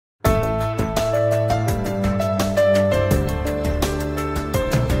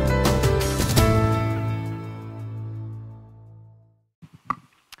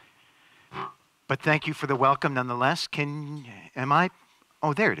But thank you for the welcome nonetheless.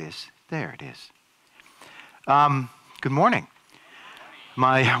 Oh, there it is. There it is. Good morning.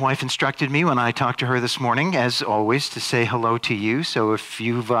 My wife instructed me when I talked to her this morning, as always, to say hello to you. So if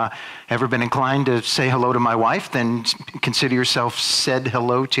you've ever been inclined to say hello to my wife, then consider yourself said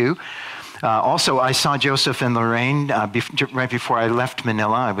hello to. Also, I saw Joseph and Lorraine right before I left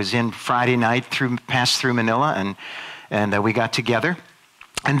Manila. I was in Friday night, passed through Manila, and we got together.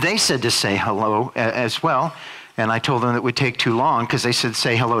 And they said to say hello as well. And I told them it would take too long because they said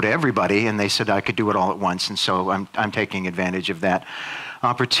say hello to everybody, and they said I could do it all at once. And so I'm taking advantage of that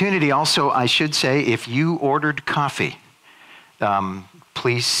opportunity. Also, I should say, if you ordered coffee,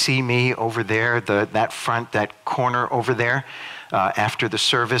 please see me over there, that corner over there after the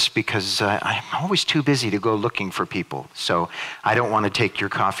service, because I'm always too busy to go looking for people. So I don't want to take your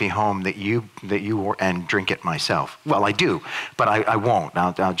coffee home and drink it myself. Well, I do, but I won't.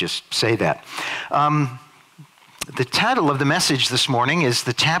 I'll just say that. The title of the message this morning is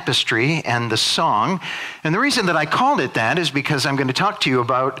The Tapestry and the Song. And the reason that I called it that is because I'm going to talk to you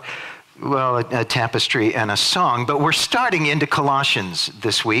about, well, a tapestry and a song. But we're starting into Colossians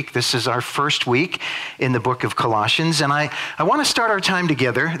this week. This is our first week in the book of Colossians. And I want to start our time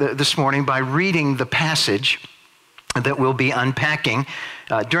together this morning by reading the passage that we'll be unpacking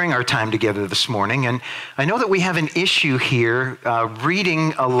during our time together this morning. And I know that we have an issue here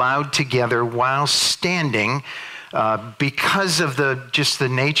reading aloud together while standing because of just the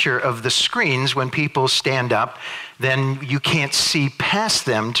nature of the screens. When people stand up, then you can't see past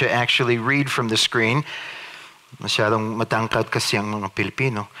them to actually read from the screen. Masyadong matangkad kasi ang mga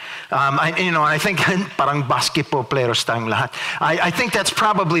Pilipino. I think parang basketball players tayong lahat. I think that's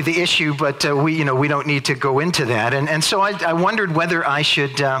probably the issue, but we don't need to go into that. And so I wondered whether I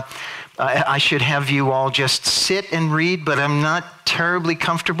should have you all just sit and read, but I'm not terribly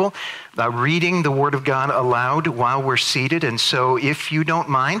comfortable reading the Word of God aloud while we're seated. And so if you don't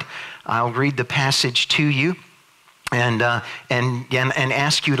mind, I'll read the passage to you and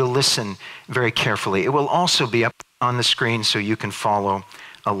ask you to listen very carefully. It will also be up on the screen so you can follow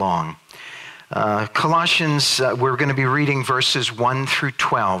along. Colossians, we're going to be reading verses 1 through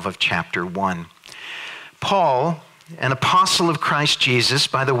 12 of chapter 1. Paul, an apostle of Christ Jesus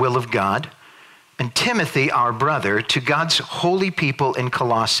by the will of God, and Timothy, our brother, to God's holy people in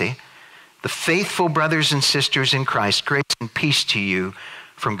Colossae, the faithful brothers and sisters in Christ, grace and peace to you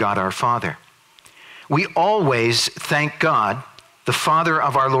from God our Father. We always thank God, the Father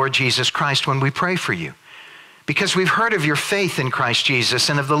of our Lord Jesus Christ, when we pray for you, because we've heard of your faith in Christ Jesus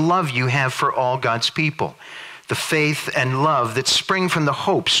and of the love you have for all God's people, the faith and love that spring from the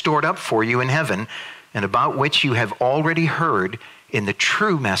hope stored up for you in heaven, and about which you have already heard in the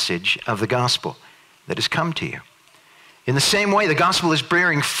true message of the gospel that has come to you. In the same way, the gospel is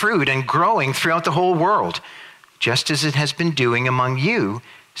bearing fruit and growing throughout the whole world, just as it has been doing among you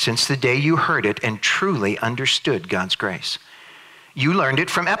since the day you heard it and truly understood God's grace. You learned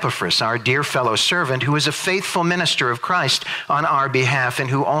it from Epaphras, our dear fellow servant, who is a faithful minister of Christ on our behalf and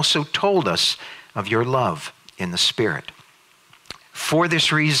who also told us of your love in the Spirit. For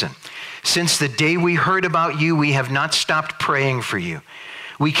this reason, since the day we heard about you, we have not stopped praying for you.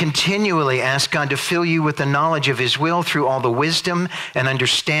 We continually ask God to fill you with the knowledge of his will through all the wisdom and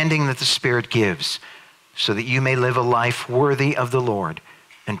understanding that the Spirit gives, so that you may live a life worthy of the Lord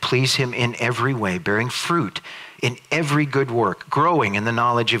and please him in every way, bearing fruit in every good work, growing in the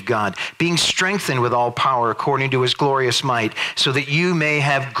knowledge of God, being strengthened with all power according to his glorious might, so that you may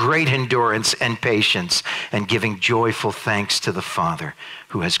have great endurance and patience, and giving joyful thanks to the Father,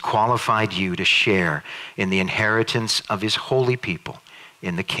 who has qualified you to share in the inheritance of his holy people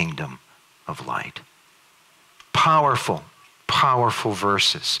in the kingdom of light. Powerful, powerful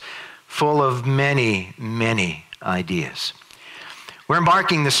verses, full of many, many ideas. We're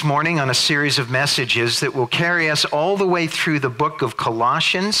embarking this morning on a series of messages that will carry us all the way through the book of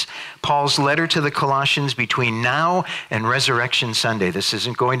Colossians, Paul's letter to the Colossians between now and Resurrection Sunday. This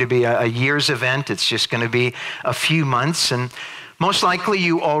isn't going to be a year's event. It's just going to be a few months. And most likely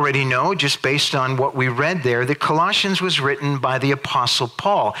you already know, just based on what we read there, that Colossians was written by the Apostle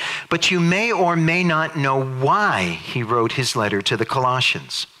Paul. But you may or may not know why he wrote his letter to the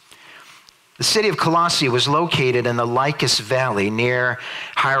Colossians. The city of Colossae was located in the Lycus Valley near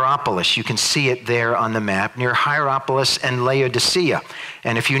Hierapolis. You can see it there on the map, near Hierapolis and Laodicea.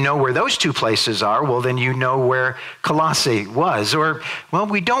 And if you know where those two places are, well, then you know where Colossae was. Or, well,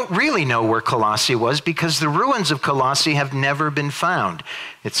 we don't really know where Colossae was because the ruins of Colossae have never been found.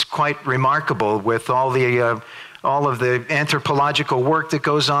 It's quite remarkable with all the all of the anthropological work that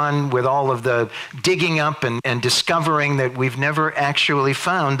goes on with all of the digging up and discovering that we've never actually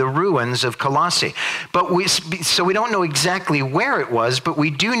found the ruins of Colossae. So we don't know exactly where it was, but we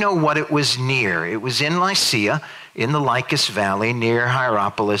do know what it was near. It was in Lycia, in the Lycus Valley, near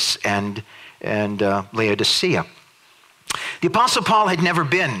Hierapolis and Laodicea. The Apostle Paul had never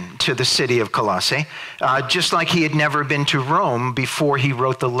been to the city of Colossae, just like he had never been to Rome before he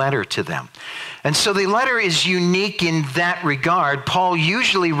wrote the letter to them. And so the letter is unique in that regard. Paul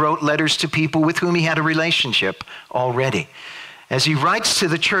usually wrote letters to people with whom he had a relationship already. As he writes to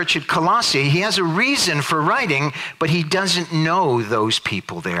the church at Colossae, he has a reason for writing, but he doesn't know those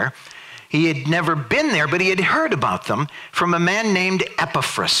people there. He had never been there, but he had heard about them from a man named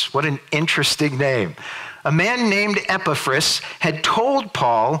Epaphras. What an interesting name. A man named Epaphras had told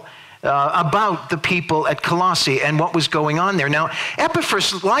Paul about the people at Colossae and what was going on there. Now,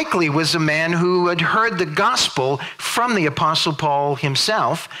 Epaphras likely was a man who had heard the gospel from the Apostle Paul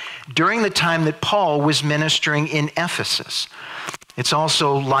himself during the time that Paul was ministering in Ephesus. It's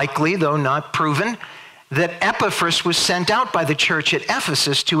also likely, though not proven, that Epaphras was sent out by the church at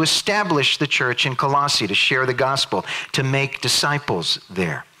Ephesus to establish the church in Colossae, to share the gospel, to make disciples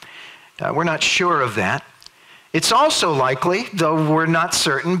there. We're not sure of that. It's also likely, though we're not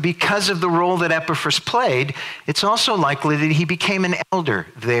certain, because of the role that Epaphras played, it's also likely that he became an elder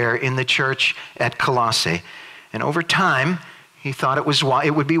there in the church at Colossae. And over time, he thought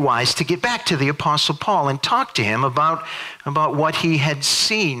it would be wise to get back to the Apostle Paul and talk to him about what he had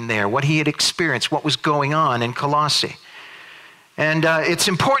seen there, what he had experienced, what was going on in Colossae. And it's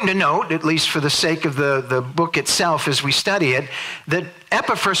important to note, at least for the sake of the book itself as we study it, that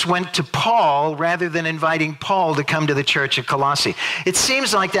Epaphras went to Paul rather than inviting Paul to come to the church at Colossae. It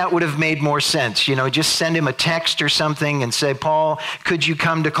seems like that would have made more sense. Just send him a text or something and say, Paul, could you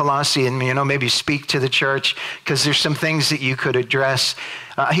come to Colossae and, maybe speak to the church because there's some things that you could address.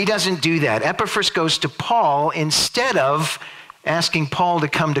 He doesn't do that. Epaphras goes to Paul instead of asking Paul to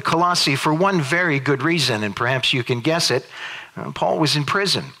come to Colossae for one very good reason, and perhaps you can guess it. Paul was in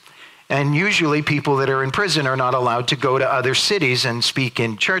prison. And usually people that are in prison are not allowed to go to other cities and speak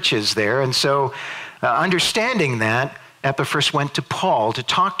in churches there. And so understanding that, Epaphras went to Paul to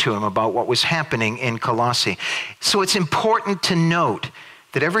talk to him about what was happening in Colossae. So it's important to note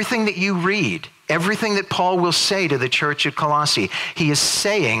that everything that you read, everything that Paul will say to the church at Colossae, he is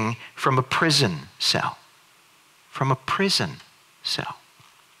saying from a prison cell. From a prison cell.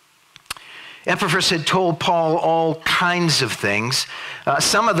 Epaphras had told Paul all kinds of things.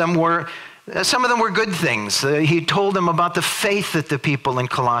 Some of them were good things. He told them about the faith that the people in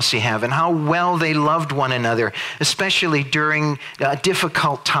Colossae have and how well they loved one another, especially during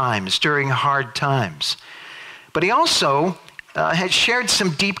difficult times, during hard times. But he also had shared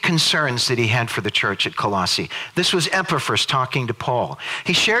some deep concerns that he had for the church at Colossae. This was Epaphras talking to Paul.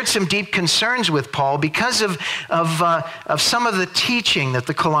 He shared some deep concerns with Paul because of some of the teaching that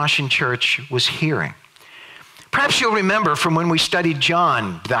the Colossian church was hearing. Perhaps you'll remember from when we studied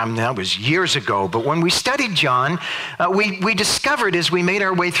John, that was years ago, but when we studied John, we discovered as we made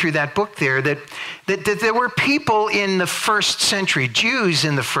our way through that book there that there were people in the first century, Jews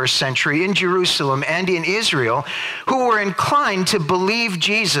in the first century in Jerusalem and in Israel, who were inclined to believe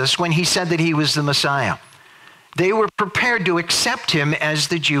Jesus when he said that he was the Messiah. They were prepared to accept him as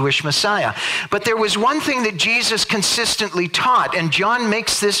the Jewish Messiah. But there was one thing that Jesus consistently taught, and John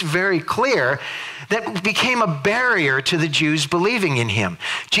makes this very clear, that became a barrier to the Jews believing in him.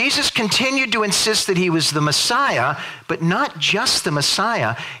 Jesus continued to insist that he was the Messiah, but not just the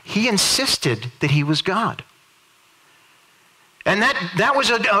Messiah. He insisted that he was God. And that was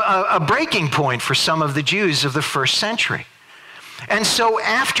a breaking point for some of the Jews of the first century. And so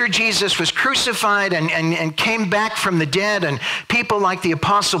after Jesus was crucified and came back from the dead, and people like the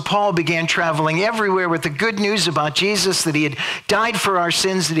Apostle Paul began traveling everywhere with the good news about Jesus, that he had died for our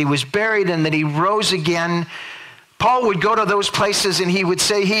sins, that he was buried, and that he rose again, Paul would go to those places and he would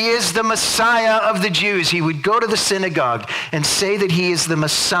say, he is the Messiah of the Jews. He would go to the synagogue and say that he is the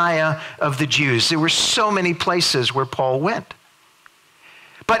Messiah of the Jews. There were so many places where Paul went.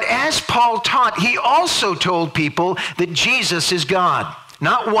 But as Paul taught, he also told people that Jesus is God.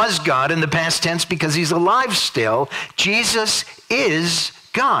 Not was God in the past tense because he's alive still. Jesus is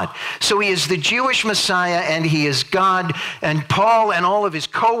God. So he is the Jewish Messiah and he is God. And Paul and all of his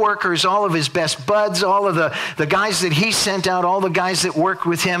co-workers, all of his best buds, all of the guys that he sent out, all the guys that worked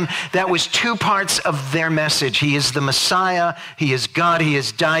with him, that was two parts of their message. He is the Messiah. He is God. He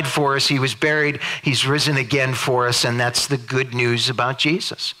has died for us. He was buried. He's risen again for us. And that's the good news about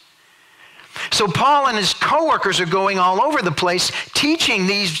Jesus. So Paul and his co-workers are going all over the place teaching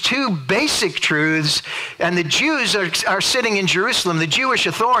these two basic truths, and the Jews are sitting in Jerusalem, the Jewish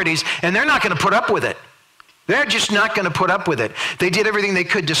authorities, and they're not going to put up with it. They're just not going to put up with it. They did everything they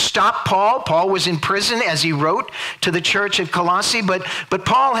could to stop Paul. Paul was in prison as he wrote to the church at Colossae, but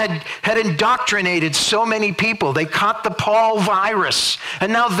Paul had indoctrinated so many people. They caught the Paul virus,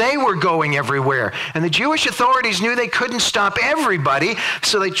 and now they were going everywhere. And the Jewish authorities knew they couldn't stop everybody,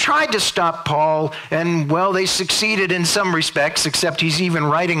 so they tried to stop Paul, and, well, they succeeded in some respects, except he's even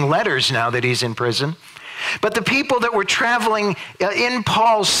writing letters now that he's in prison. But the people that were traveling in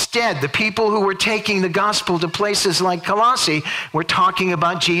Paul's stead, the people who were taking the gospel to places like Colossae, were talking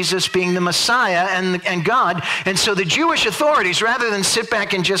about Jesus being the Messiah and God. And so the Jewish authorities, rather than sit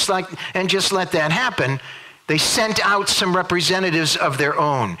back and just let that happen, they sent out some representatives of their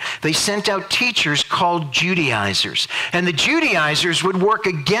own. They sent out teachers called Judaizers. And the Judaizers would work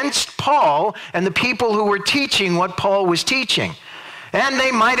against Paul and the people who were teaching what Paul was teaching. And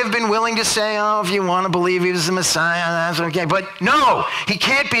they might have been willing to say, oh, if you want to believe he was the Messiah, that's okay. But no, he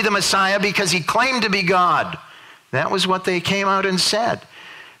can't be the Messiah because he claimed to be God. That was what they came out and said.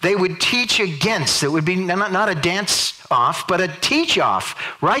 They would teach against. It would be not a dance off, but a teach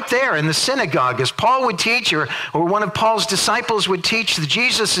off right there in the synagogue. As Paul would teach, or one of Paul's disciples would teach that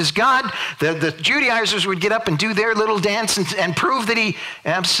Jesus is God, the Judaizers would get up and do their little dance and prove that he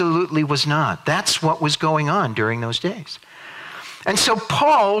absolutely was not. That's what was going on during those days. And so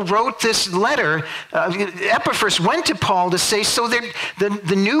Paul wrote this letter. Epaphras went to Paul to say, so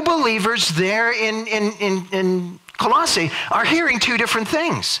the new believers there in Colossae are hearing two different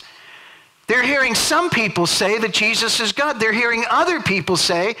things. They're hearing some people say that Jesus is God. They're hearing other people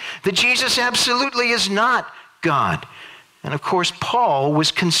say that Jesus absolutely is not God. And of course, Paul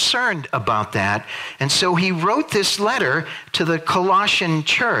was concerned about that. And so he wrote this letter to the Colossian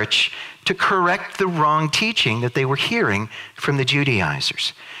church to correct the wrong teaching that they were hearing from the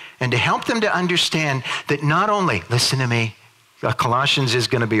Judaizers, and to help them to understand that not only, listen to me, Colossians is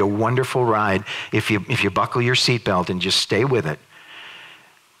going to be a wonderful ride if you buckle your seatbelt and just stay with it.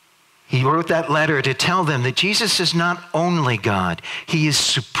 He wrote that letter to tell them that Jesus is not only God, he is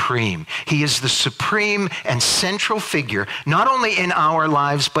supreme. He is the supreme and central figure, not only in our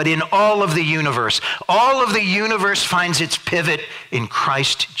lives, but in all of the universe. All of the universe finds its pivot in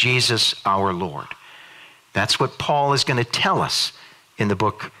Christ Jesus our Lord. That's what Paul is going to tell us in the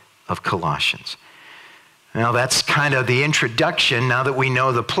book of Colossians. Now, that's kind of the introduction. Now that we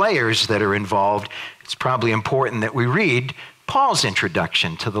know the players that are involved, it's probably important that we read Paul's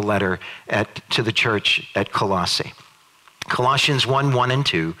introduction to the letter to the church at Colossae. Colossians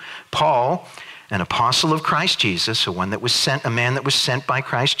 1:1-2, Paul, an apostle of Christ Jesus, a man that was sent by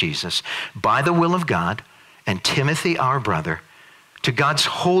Christ Jesus, by the will of God, and Timothy, our brother, to God's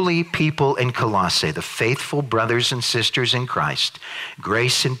holy people in Colossae, the faithful brothers and sisters in Christ,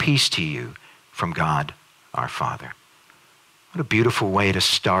 grace and peace to you from God our Father. What a beautiful way to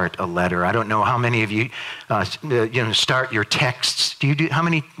start a letter. I don't know how many of you, start your texts. How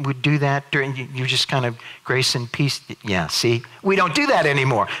many would do that during, you just kind of grace and peace? Yeah, see, we don't do that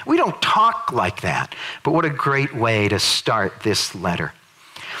anymore. We don't talk like that. But what a great way to start this letter.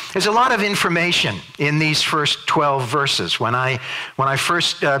 There's a lot of information in these first 12 verses. When I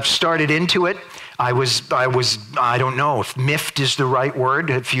first started into it, I don't know if miffed is the right word.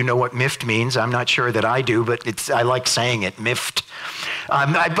 If you know what miffed means, I'm not sure that I do, but I like saying it, miffed.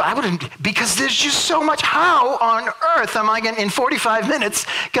 I wouldn't, because there's just so much. How on earth am I in 45 minutes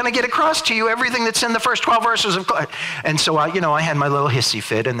going to get across to you everything that's in the first 12 verses of Colossians? And so I had my little hissy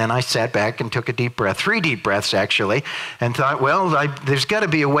fit, and then I sat back and took a deep breath, 3 deep breaths actually, and thought, well, there's got to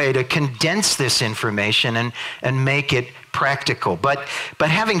be a way to condense this information and make it practical. But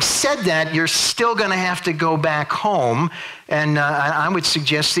having said that, you're still going to have to go back home, and I would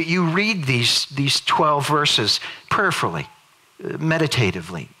suggest that you read these 12 verses prayerfully,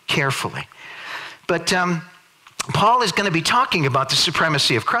 meditatively, carefully. But Paul is going to be talking about the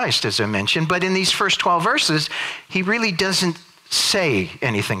supremacy of Christ, as I mentioned, but in these first 12 verses, he really doesn't say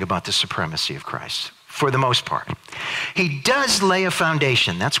anything about the supremacy of Christ, for the most part. He does lay a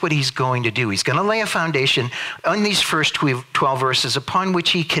foundation. That's what he's going to do. He's going to lay a foundation on these first 12 verses upon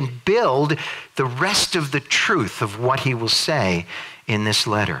which he can build the rest of the truth of what he will say in this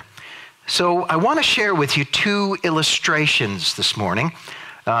letter. So I want to share with you 2 illustrations this morning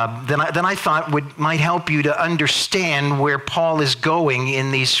than I thought might help you to understand where Paul is going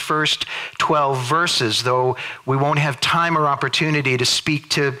in these first 12 verses, though we won't have time or opportunity to speak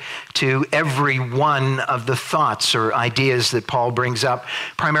to every one of the thoughts or ideas that Paul brings up,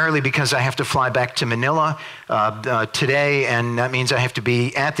 primarily because I have to fly back to Manila today, and that means I have to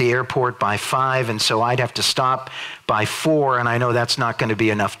be at the airport by 5, and so I'd have to stop by 4, and I know that's not going to be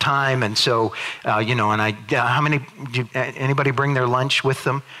enough time, and so, anybody bring their lunch with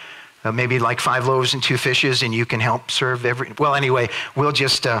them? Maybe like 5 loaves and 2 fishes, and you can help serve well, anyway, we'll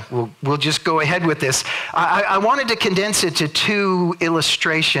just go ahead with this. I wanted to condense it to 2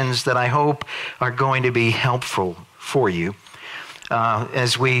 illustrations that I hope are going to be helpful for you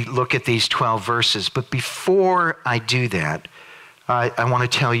as we look at these 12 verses. But before I do that, I want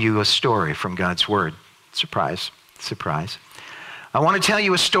to tell you a story from God's Word. Surprise, surprise. I want to tell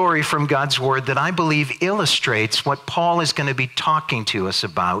you a story from God's Word that I believe illustrates what Paul is going to be talking to us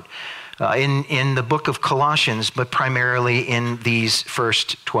about in the book of Colossians, but primarily in these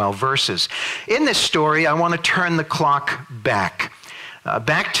first 12 verses. In this story, I want to turn the clock back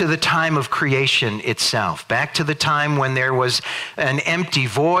to the time of creation itself, back to the time when there was an empty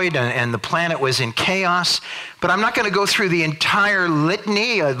void and the planet was in chaos. But I'm not going to go through the entire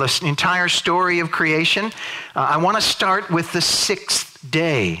litany, the entire story of creation. I want to start with the 6th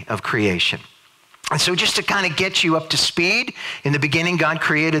day of creation. And so just to kind of get you up to speed, in the beginning, God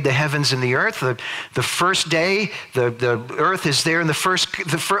created the heavens and the earth. The first day, the earth is there. On the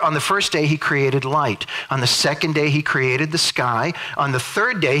first day, he created light. On the second day, he created the sky. On the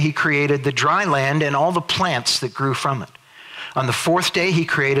third day, he created the dry land and all the plants that grew from it. On the 4th day, he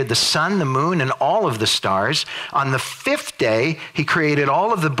created the sun, the moon, and all of the stars. On the 5th day, he created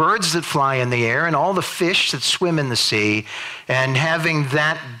all of the birds that fly in the air and all the fish that swim in the sea. And having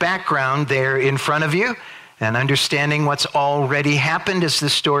that background there in front of you and understanding what's already happened as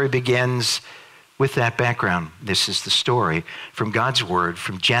this story begins with that background, this is the story from God's Word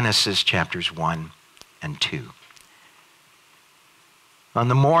from Genesis chapters 1 and 2. On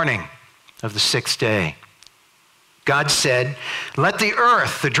the morning of the 6th day, God said, "Let the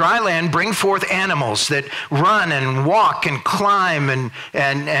earth, the dry land, bring forth animals that run and walk and climb and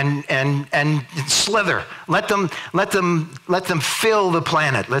slither. Let them fill the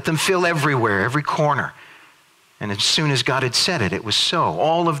planet. Let them fill everywhere, every corner." And as soon as God had said it, it was so.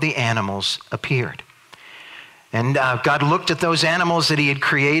 All of the animals appeared. And God looked at those animals that he had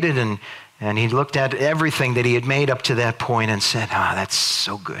created, and he looked at everything that he had made up to that point and said, that's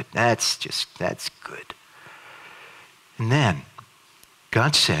so good. That's good. And then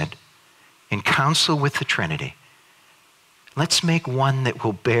God said, in counsel with the Trinity, let's make one that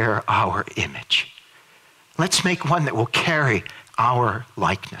will bear our image. Let's make one that will carry our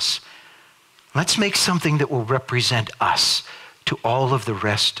likeness. Let's make something that will represent us to all of the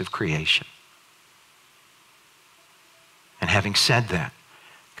rest of creation. And having said that,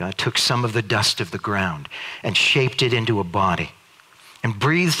 God took some of the dust of the ground and shaped it into a body, and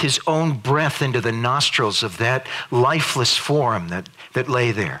breathed his own breath into the nostrils of that lifeless form that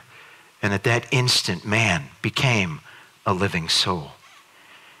lay there. And at that instant, man became a living soul.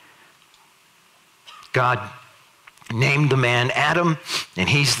 God named the man Adam, and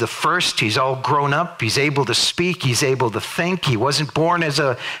he's the first. He's all grown up. He's able to speak. He's able to think. He wasn't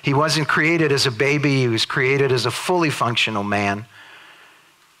created as a baby. He was created as a fully functional man.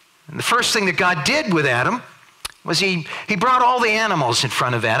 And the first thing that God did with Adam was he brought all the animals in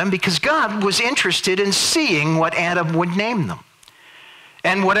front of Adam because God was interested in seeing what Adam would name them.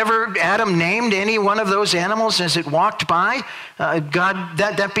 And whatever Adam named any one of those animals as it walked by,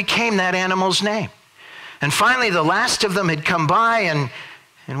 that became that animal's name. And finally, the last of them had come by, and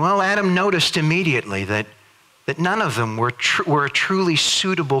Adam noticed immediately that none of them were a truly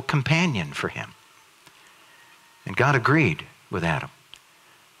suitable companion for him. And God agreed with Adam.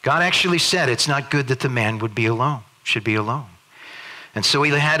 God actually said it's not good that the man should be alone. And so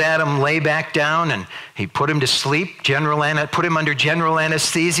he had Adam lay back down, and he put him to sleep, put him under general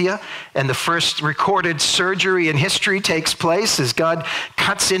anesthesia. And the first recorded surgery in history takes place as God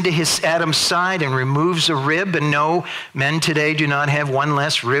cuts into Adam's side and removes a rib. And no, men today do not have one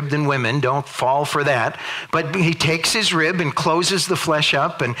less rib than women. Don't fall for that. But he takes his rib and closes the flesh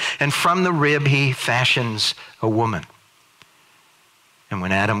up, and from the rib he fashions a woman. And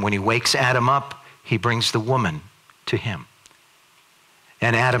when he wakes Adam up, he brings the woman to him.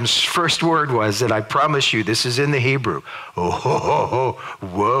 And Adam's first word was, and I promise you, this is in the Hebrew,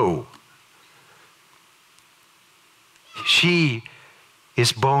 whoa. She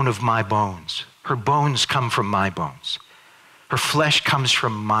is bone of my bones. Her bones come from my bones. Her flesh comes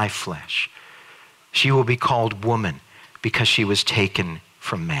from my flesh. She will be called woman because she was taken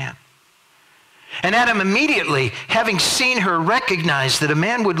from man. And Adam immediately, having seen her, recognized that a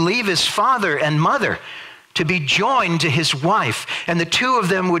man would leave his father and mother to be joined to his wife, and the two of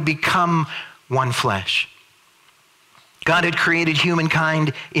them would become one flesh. God had created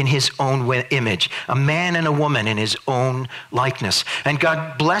humankind in his own image, a man and a woman in his own likeness. And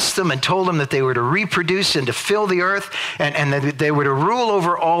God blessed them and told them that they were to reproduce and to fill the earth, and that they were to rule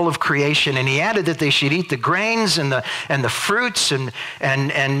over all of creation. And he added that they should eat the grains and the fruits, and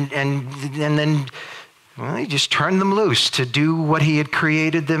then, well, he just turned them loose to do what he had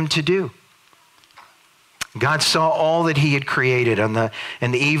created them to do. God saw all that he had created in the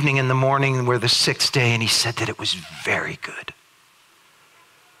evening and the morning were the sixth day, and he said that it was very good.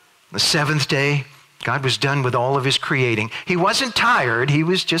 The seventh day, God was done with all of his creating. He wasn't tired, he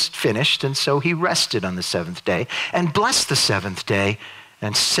was just finished, and so he rested on the seventh day and blessed the seventh day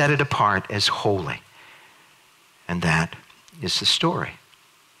and set it apart as holy. And that is the story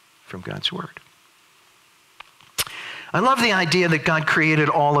from God's word. I love the idea that God created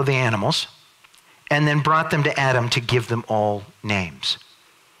all of the animals and then brought them to Adam to give them all names.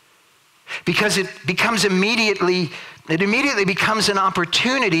 Because it immediately becomes an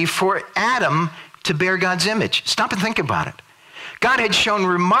opportunity for Adam to bear God's image. Stop and think about it. God had shown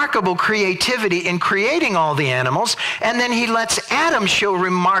remarkable creativity in creating all the animals, and then he lets Adam show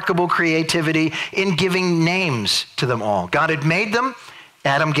remarkable creativity in giving names to them all. God had made them,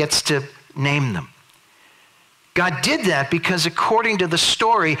 Adam gets to name them. God did that because according to the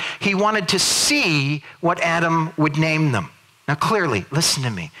story, he wanted to see what Adam would name them. Now clearly, listen to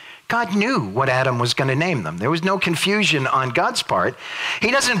me. God knew what Adam was going to name them. There was no confusion on God's part. He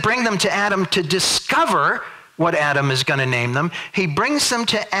doesn't bring them to Adam to discover what Adam is going to name them. He brings them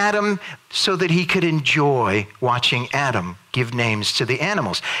to Adam so that he could enjoy watching Adam give names to the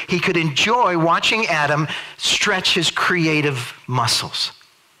animals. He could enjoy watching Adam stretch his creative muscles.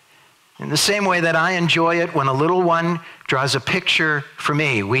 In the same way that I enjoy it when a little one draws a picture for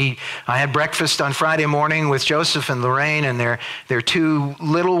me. I had breakfast on Friday morning with Joseph and Lorraine, and their two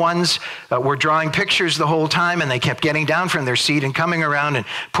little ones were drawing pictures the whole time, and they kept getting down from their seat and coming around and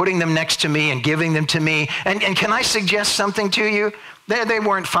putting them next to me and giving them to me. And can I suggest something to you? They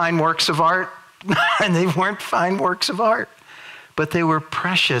weren't fine works of art, and they weren't fine works of art. But they were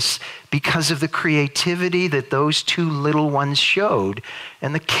precious because of the creativity that those two little ones showed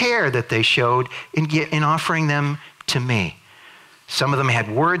and the care that they showed in offering them to me. Some of them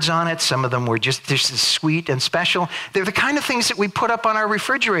had words on it. Some of them were just sweet and special. They're the kind of things that we put up on our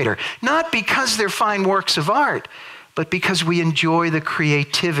refrigerator, not because they're fine works of art, but because we enjoy the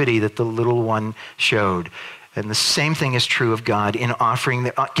creativity that the little one showed. And the same thing is true of God in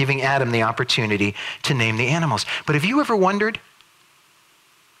giving Adam the opportunity to name the animals. But have you ever wondered,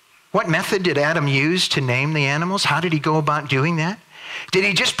 what method did Adam use to name the animals? How did he go about doing that? Did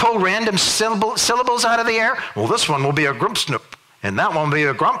he just pull random syllables out of the air? Well, this one will be a grumpsnip, and that one will be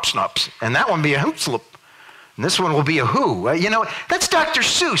a grumpsnups, and that one will be a hoopslip, and this one will be a who. You know, that's Dr.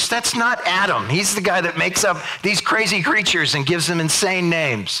 Seuss. That's not Adam. He's the guy that makes up these crazy creatures and gives them insane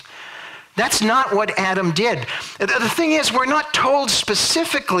names. That's not what Adam did. The thing is, we're not told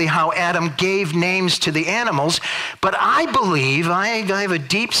specifically how Adam gave names to the animals, but I believe, I have a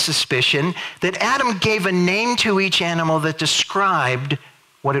deep suspicion, that Adam gave a name to each animal that described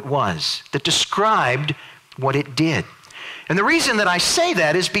what it was, that described what it did. And the reason that I say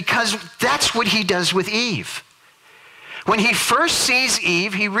that is because that's what he does with Eve. When he first sees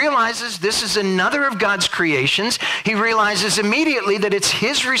Eve, he realizes this is another of God's creations. He realizes immediately that it's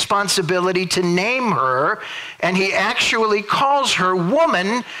his responsibility to name her, and he actually calls her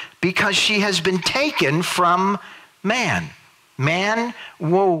woman because she has been taken from man. Man,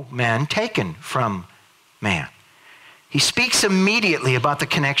 woe, man, taken from man. He speaks immediately about the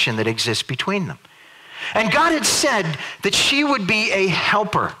connection that exists between them. And God had said that she would be a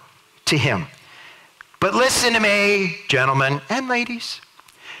helper to him. But listen to me, gentlemen and ladies.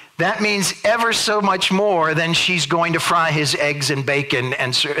 That means ever so much more than she's going to fry his eggs and bacon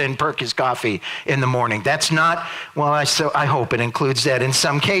and perk his coffee in the morning. That's not, well, I hope it includes that in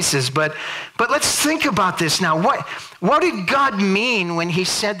some cases. But let's think about this now. What did God mean when he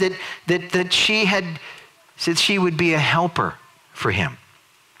said that she had said she would be a helper for him?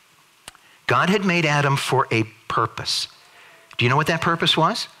 God had made Adam for a purpose. Do you know what that purpose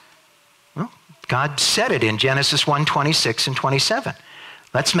was? Well, God said it in Genesis 1:26 and 27.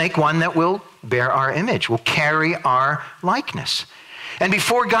 Let's make one that will bear our image, will carry our likeness. And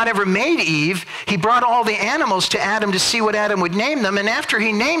before God ever made Eve, he brought all the animals to Adam to see what Adam would name them. And after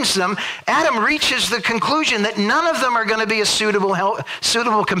he names them, Adam reaches the conclusion that none of them are going to be a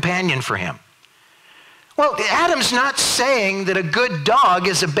suitable companion for him. Well, Adam's not saying that a good dog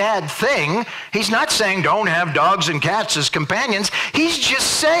is a bad thing. He's not saying don't have dogs and cats as companions. He's just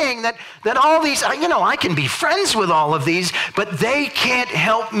saying that all these, I can be friends with all of these, but they can't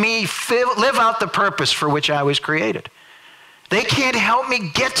help me live out the purpose for which I was created. They can't help me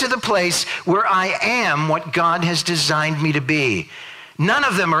get to the place where I am what God has designed me to be. None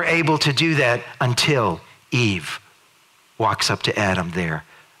of them are able to do that until Eve walks up to Adam there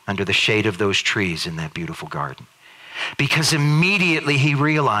under the shade of those trees in that beautiful garden. Because immediately he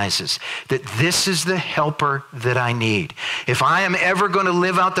realizes that this is the helper that I need. If I am ever going to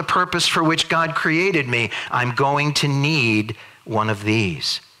live out the purpose for which God created me, I'm going to need one of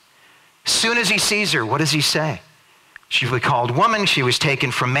these. As soon as he sees her, what does he say? She was called woman, she was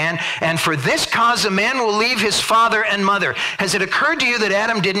taken from man, and for this cause a man will leave his father and mother. Has it occurred to you that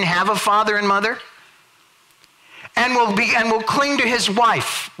Adam didn't have a father and mother? And will cling to his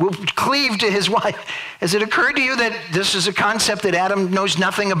wife, will cleave to his wife. Has it occurred to you that this is a concept that Adam knows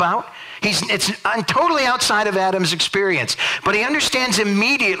nothing about? It's totally outside of Adam's experience. But he understands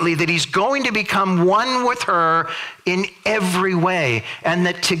immediately that he's going to become one with her in every way, and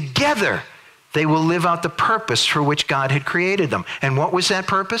that together they will live out the purpose for which God had created them. And what was that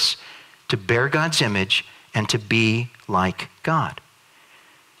purpose? To bear God's image and to be like God.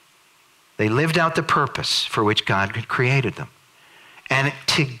 They lived out the purpose for which God had created them. And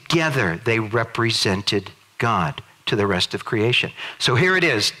together they represented God to the rest of creation. So here it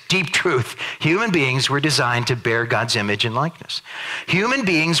is, deep truth. Human beings were designed to bear God's image and likeness. Human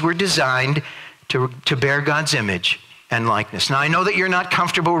beings were designed to bear God's image and likeness. Now, I know that you're not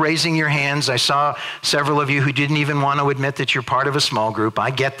comfortable raising your hands. I saw several of you who didn't even want to admit that you're part of a small group. I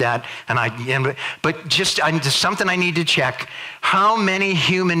get that, but just something I need to check. How many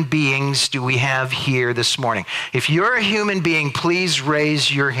human beings do we have here this morning? If you're a human being, please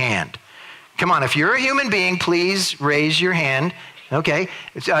raise your hand. Come on, if you're a human being, please raise your hand. Okay,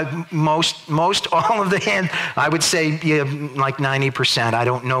 most all of the hand, I would say like 90%. I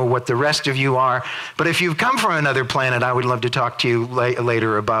don't know what the rest of you are, but if you've come from another planet, I would love to talk to you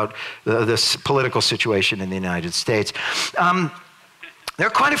later about this political situation in the United States. There are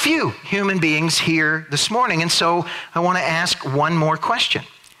quite a few human beings here this morning, and so I want to ask one more question.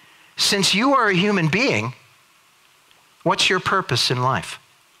 Since you are a human being, what's your purpose in life?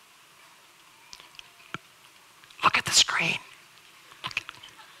 Look at the screen.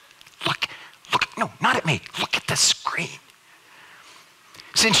 Look, no, not at me. Look at the screen.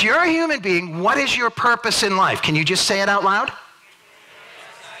 Since you're a human being, what is your purpose in life? Can you just say it out loud?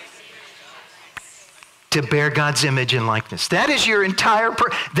 To bear God's image and likeness. That is your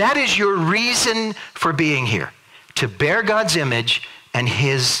that is your reason for being here. To bear God's image and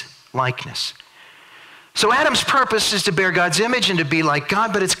his likeness. So Adam's purpose is to bear God's image and to be like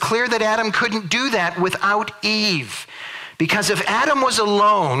God, but it's clear that Adam couldn't do that without Eve. Because if Adam was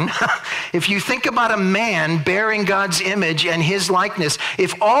alone, if you think about a man bearing God's image and his likeness,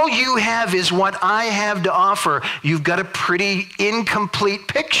 if all you have is what I have to offer, you've got a pretty incomplete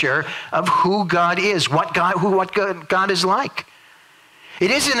picture of who God is, what God is like.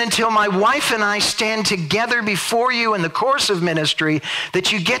 It isn't until my wife and I stand together before you in the course of ministry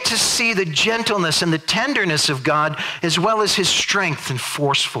that you get to see the gentleness and the tenderness of God, as well as his strength and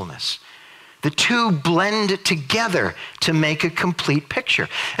forcefulness. The two blend together to make a complete picture.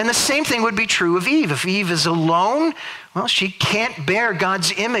 And the same thing would be true of Eve. If Eve is alone, well, she can't bear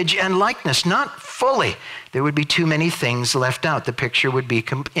God's image and likeness, not fully. There would be too many things left out. The picture would be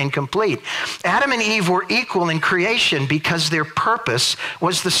incomplete. Adam and Eve were equal in creation because their purpose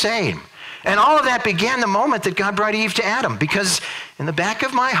was the same. And all of that began the moment that God brought Eve to Adam, because in the back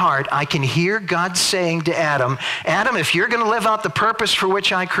of my heart, I can hear God saying to Adam, Adam, if you're going to live out the purpose for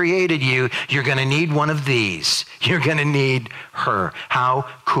which I created you, you're going to need one of these. You're going to need her. How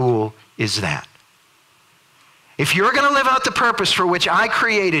cool is that? If you're going to live out the purpose for which I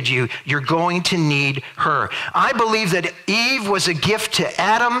created you, you're going to need her. I believe that Eve was a gift to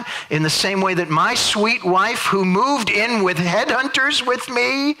Adam in the same way that my sweet wife, who moved in with headhunters with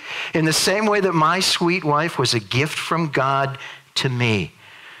me, in the same way that my sweet wife was a gift from God to me.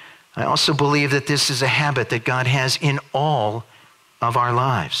 I also believe that this is a habit that God has in all of our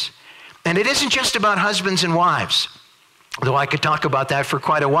lives. And it isn't just about husbands and wives, though I could talk about that for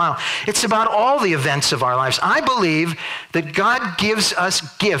quite a while. It's about all the events of our lives. I believe that God gives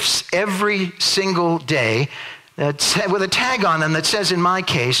us gifts every single day with a tag on them that says, in my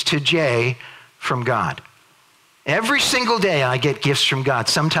case, to Jay, from God. Every single day I get gifts from God,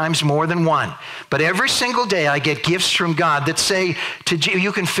 sometimes more than one. But every single day I get gifts from God that say to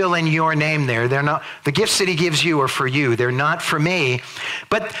you can fill in your name there. They're not, the gifts that he gives you are for you. They're not for me.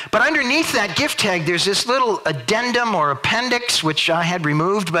 But underneath that gift tag, there's this little addendum or appendix, which I had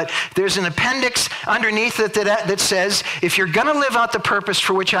removed, but there's an appendix underneath it that says, if you're going to live out the purpose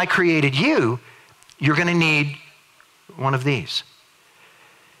for which I created you, you're going to need one of these.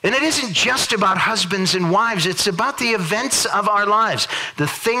 And it isn't just about husbands and wives. It's about the events of our lives, the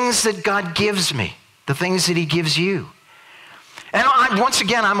things that God gives me, the things that he gives you. And once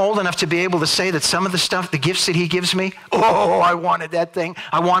again, I'm old enough to be able to say that some of the stuff, the gifts that he gives me, oh, I wanted that thing.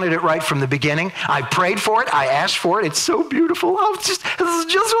 I wanted it right from the beginning. I prayed for it. I asked for it. It's so beautiful. This is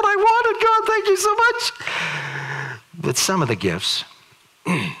just what I wanted. God, thank you so much. But some of the gifts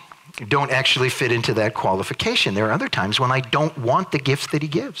don't actually fit into that qualification. There are other times when I don't want the gifts that he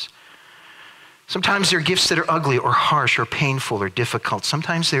gives. Sometimes they're gifts that are ugly or harsh or painful or difficult.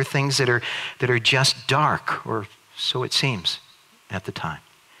 Sometimes they're things that are just dark, or so it seems at the time.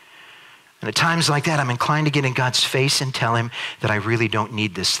 And at times like that, I'm inclined to get in God's face and tell him that I really don't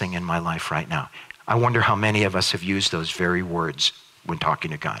need this thing in my life right now. I wonder how many of us have used those very words when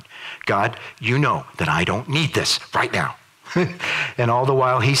talking to God. God, you know that I don't need this right now. And all the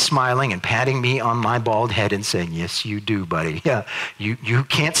while he's smiling and patting me on my bald head and saying, yes, you do, buddy. Yeah, you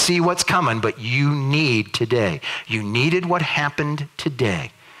can't see what's coming, but you need today. You needed what happened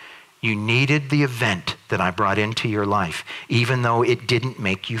today. You needed the event that I brought into your life, even though it didn't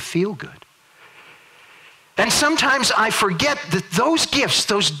make you feel good. And sometimes I forget that those gifts,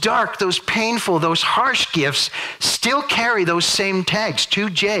 those dark, those painful, those harsh gifts still carry those same tags, to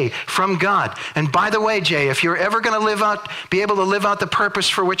Jay, from God. And by the way, Jay, if you're ever going to be able to live out the purpose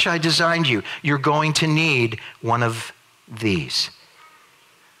for which I designed you, you're going to need one of these.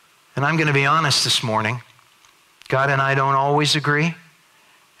 And I'm going to be honest this morning. God and I don't always agree.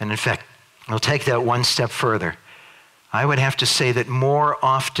 And in fact, I'll take that one step further. I would have to say that more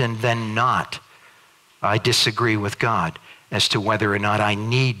often than not, I disagree with God as to whether or not I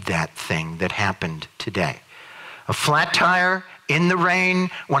need that thing that happened today. A flat tire in the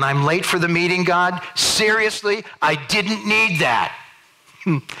rain when I'm late for the meeting, God, seriously, I didn't need that.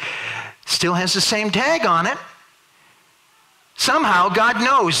 Still has the same tag on it. Somehow God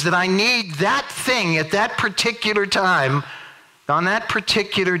knows that I need that thing at that particular time, on that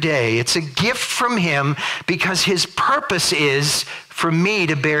particular day. It's a gift from him because his purpose is for me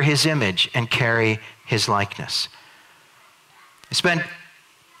to bear his image and carry his likeness. It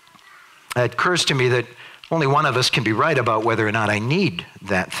occurs to me that only one of us can be right about whether or not I need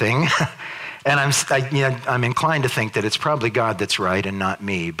that thing. And I'm inclined to think that it's probably God that's right and not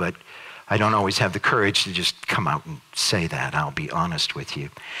me, but I don't always have the courage to just come out and say that. I'll be honest with you.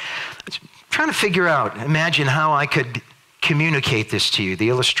 I'm trying to figure out, imagine how I could communicate this to you, the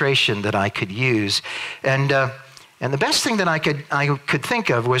illustration that I could use. And the best thing that I could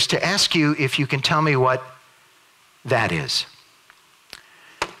think of was to ask you if you can tell me what that is.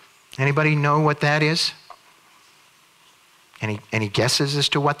 Anybody know what that is? Any guesses as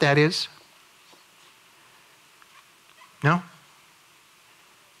to what that is? No?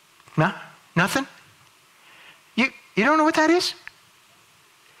 No? Nothing? You don't know what that is?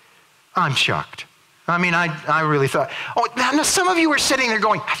 I'm shocked. I mean, I really thought, now some of you were sitting there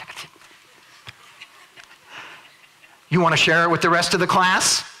going, you want to share it with the rest of the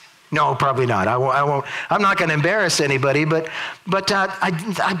class? No, probably not. I won't. I'm not going to embarrass anybody, but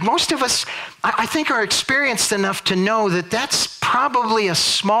most of us, I think, are experienced enough to know that that's probably a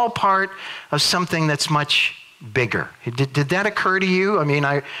small part of something that's much bigger. Did that occur to you? I mean,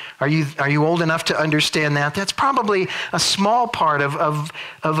 are you old enough to understand that? That's probably a small part of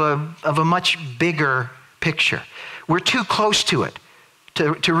a much bigger picture. We're too close to it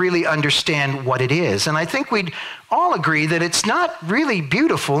to really understand what it is. And I think we'd all agree that it's not really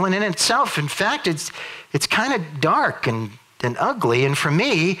beautiful, and in itself, in fact, it's kind of dark and ugly. And for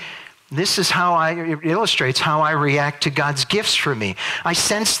me, this is how it illustrates how I react to God's gifts for me. I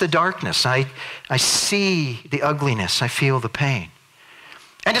sense the darkness. I see the ugliness. I feel the pain.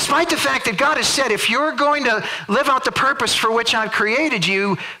 And despite the fact that God has said, if you're going to live out the purpose for which I've created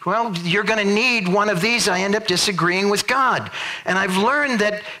you, well, you're going to need one of these, I end up disagreeing with God. And I've learned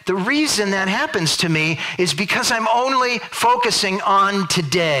that the reason that happens to me is because I'm only focusing on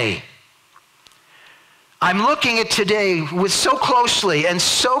today. I'm looking at today with so closely and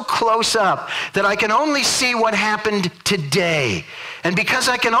so close up that I can only see what happened today. And because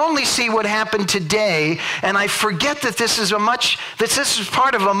I can only see what happened today, and I forget that this is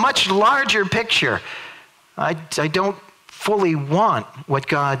part of a much larger picture, I don't fully want what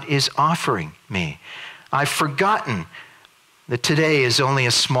God is offering me. I've forgotten that today is only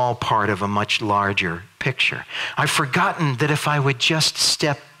a small part of a much larger picture. I've forgotten that if I would just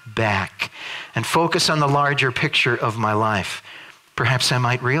step back and focus on the larger picture of my life, perhaps I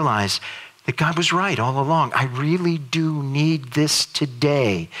might realize that God was right all along. I really do need this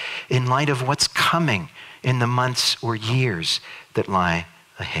today in light of what's coming in the months or years that lie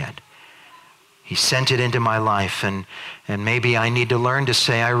ahead. He sent it into my life, and maybe I need to learn to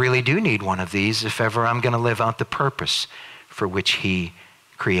say, I really do need one of these if ever I'm going to live out the purpose for which he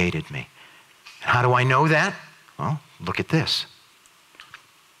created me. How do I know that? Well, look at this.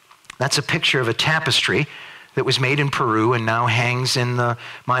 That's a picture of a tapestry that was made in Peru and now hangs in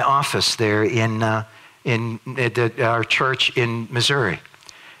my office there in our church in Missouri.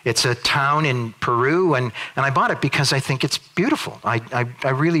 It's a town in Peru, and I bought it because I think it's beautiful.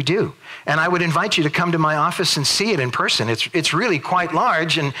 I really do. And I would invite you to come to my office and see it in person. It's really quite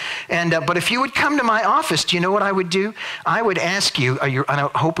large. But if you would come to my office, do you know what I would do? I would ask you, I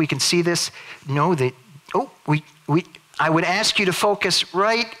hope we can see this. I would ask you to focus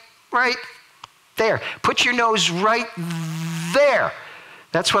right there. Put your nose right there.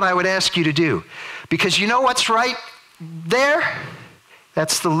 That's what I would ask you to do. Because you know what's right there?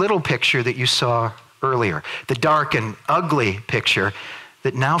 That's the little picture that you saw earlier, the dark and ugly picture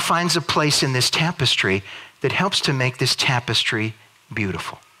that now finds a place in this tapestry that helps to make this tapestry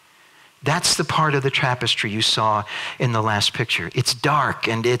beautiful. That's the part of the tapestry you saw in the last picture. It's dark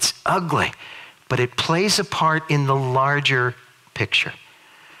and it's ugly, but it plays a part in the larger picture.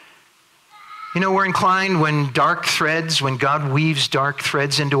 You know, we're inclined when God weaves dark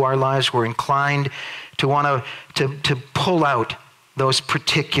threads into our lives, we're inclined to want to pull out those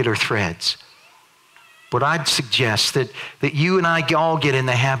particular threads. But I'd suggest that you and I all get in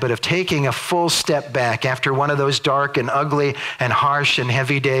the habit of taking a full step back after one of those dark and ugly and harsh and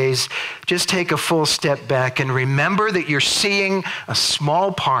heavy days. Just take a full step back and remember that you're seeing a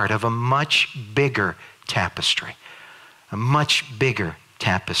small part of a much bigger tapestry. A much bigger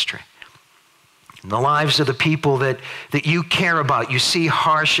tapestry. In the lives of the people that you care about, you see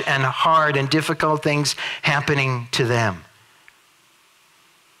harsh and hard and difficult things happening to them.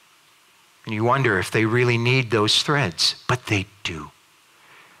 And you wonder if they really need those threads, but they do.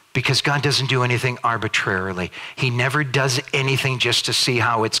 Because God doesn't do anything arbitrarily. He never does anything just to see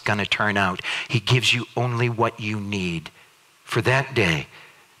how it's going to turn out. He gives you only what you need for that day,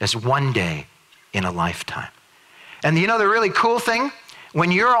 as one day in a lifetime. And you know the really cool thing?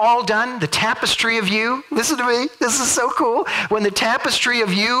 When you're all done, the tapestry of you, listen to me, this is so cool. When the tapestry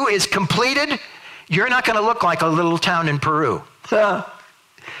of you is completed, you're not going to look like a little town in Peru.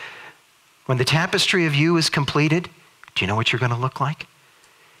 When the tapestry of you is completed, do you know what you're going to look like?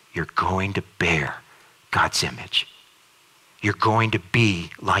 You're going to bear God's image. You're going to be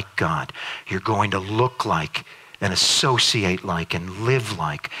like God. You're going to look like and associate like and live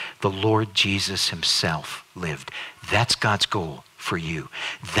like the Lord Jesus himself lived. That's God's goal for you.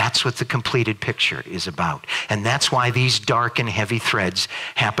 That's what the completed picture is about. And that's why these dark and heavy threads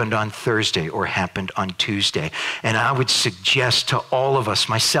happened on Thursday or happened on Tuesday. And I would suggest to all of us,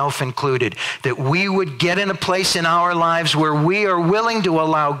 myself included, that we would get in a place in our lives where we are willing to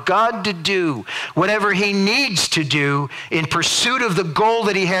allow God to do whatever he needs to do in pursuit of the goal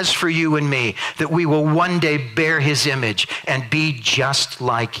that he has for you and me, that we will one day bear his image and be just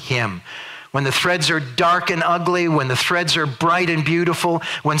like him. When the threads are dark and ugly, when the threads are bright and beautiful,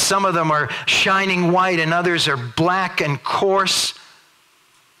 when some of them are shining white and others are black and coarse,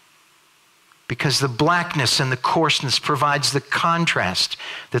 because the blackness and the coarseness provides the contrast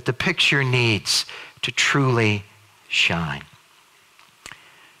that the picture needs to truly shine.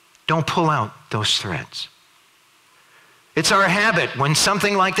 Don't pull out those threads. It's our habit when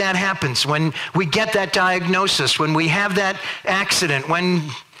something like that happens, when we get that diagnosis, when we have that accident, when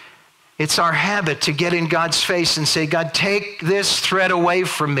it's our habit to get in God's face and say, God, take this thread away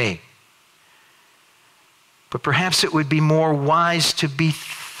from me. But perhaps it would be more wise to be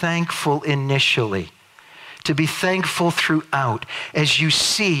thankful initially, to be thankful throughout as you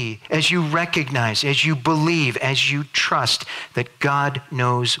see, as you recognize, as you believe, as you trust that God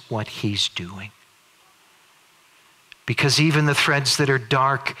knows what he's doing. Because even the threads that are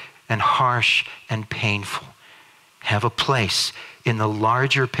dark and harsh and painful have a place in the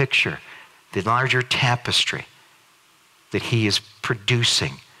larger picture, the larger tapestry that he is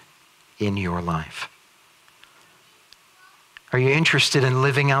producing in your life. Are you interested in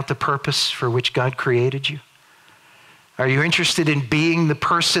living out the purpose for which God created you? Are you interested in being the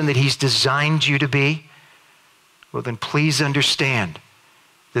person that he's designed you to be? Well, then please understand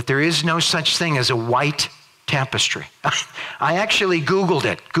that there is no such thing as a white tapestry. I actually Googled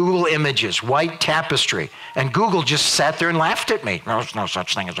it, Google Images, white tapestry. And Google just sat there and laughed at me. There's no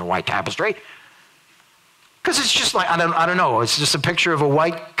such thing as a white tapestry. Because it's just like, I don't know, it's just a picture of a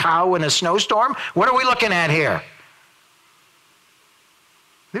white cow in a snowstorm? What are we looking at here?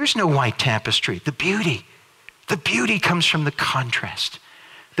 There's no white tapestry. The beauty comes from the contrast.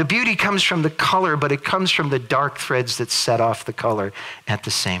 The beauty comes from the color, but it comes from the dark threads that set off the color at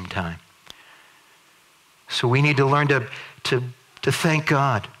the same time. So we need to learn to thank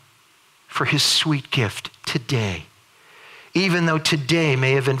God for his sweet gift today. Even though today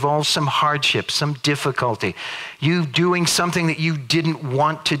may have involved some hardship, some difficulty, you doing something that you didn't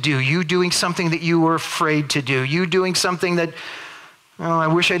want to do, you doing something that you were afraid to do, you doing something that, oh, I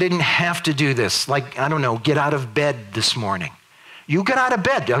wish I didn't have to do this, like, I don't know, get out of bed this morning. You got out of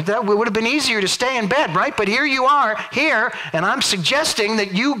bed. That would have been easier to stay in bed, right? But here you are, here, and I'm suggesting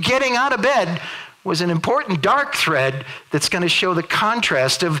that you getting out of bed was an important dark thread that's going to show the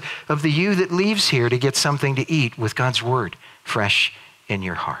contrast of the you that leaves here to get something to eat with God's word fresh in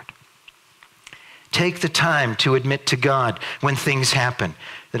your heart. Take the time to admit to God when things happen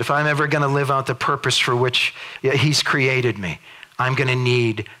that if I'm ever going to live out the purpose for which he's created me, I'm going to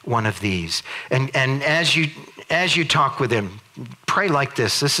need one of these. And as you talk with him, pray like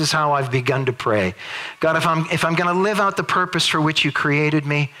this. This is how I've begun to pray. God, if I'm going to live out the purpose for which you created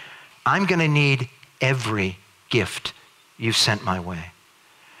me, I'm going to need every gift you've sent my way.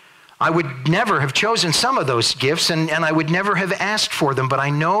 I would never have chosen some of those gifts, and I would never have asked for them, but I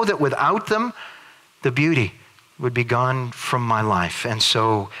know that without them, the beauty would be gone from my life. And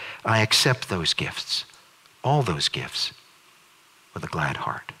so I accept those gifts, all those gifts, with a glad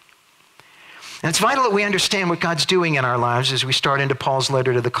heart. And it's vital that we understand what God's doing in our lives as we start into Paul's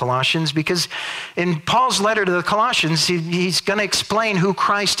letter to the Colossians, because in Paul's letter to the Colossians, he's going to explain who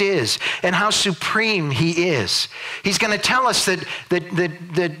Christ is and how supreme he is. He's going to tell us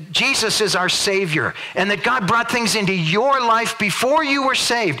that Jesus is our Savior and that God brought things into your life before you were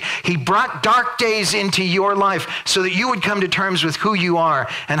saved. He brought dark days into your life so that you would come to terms with who you are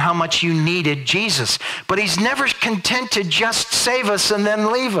and how much you needed Jesus. But he's never content to just save us and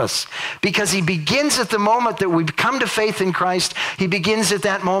then leave us, because he begins at the moment that we come to faith in Christ. He begins at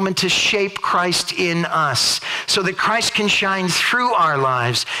that moment to shape Christ in us so that Christ can shine through our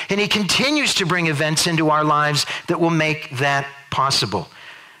lives. And he continues to bring events into our lives that will make that possible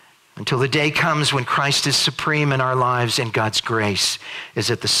until the day comes when Christ is supreme in our lives and God's grace is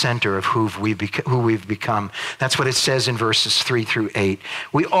at the center of who we've become. That's what it says in verses 3 through 8.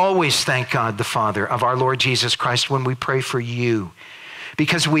 We always thank God the Father of our Lord Jesus Christ when we pray for you,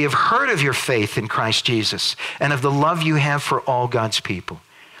 because we have heard of your faith in Christ Jesus and of the love you have for all God's people.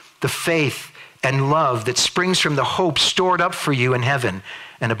 The faith and love that springs from the hope stored up for you in heaven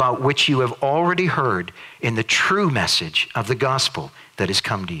and about which you have already heard in the true message of the gospel that has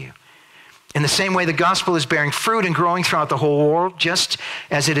come to you. In the same way, the gospel is bearing fruit and growing throughout the whole world, just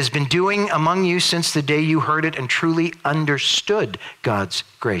as it has been doing among you since the day you heard it and truly understood God's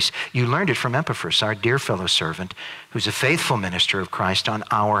grace. You learned it from Epaphras, our dear fellow servant, who's a faithful minister of Christ on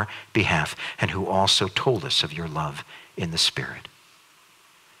our behalf, and who also told us of your love in the Spirit.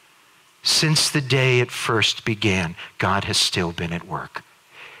 Since the day it first began, God has still been at work.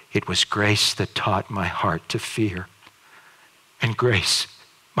 It was grace that taught my heart to fear, and grace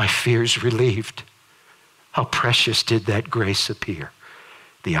my fears relieved. How precious did that grace appear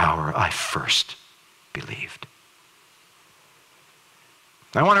the hour I first believed.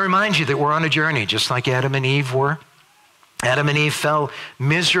 I want to remind you that we're on a journey just like Adam and Eve were. Adam and Eve fell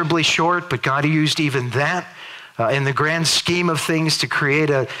miserably short, but God used even that in the grand scheme of things to create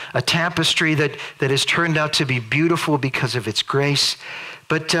a tapestry that has turned out to be beautiful because of its grace.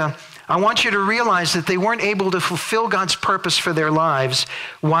 But I want you to realize that they weren't able to fulfill God's purpose for their lives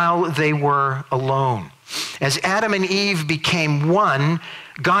while they were alone. As Adam and Eve became one,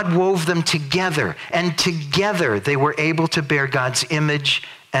 God wove them together, and together they were able to bear God's image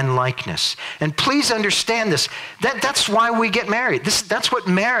and likeness. And please understand this. That's why we get married. That's what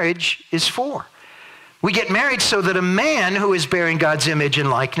marriage is for. We get married so that a man who is bearing God's image and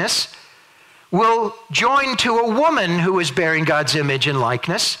likeness will join to a woman who is bearing God's image and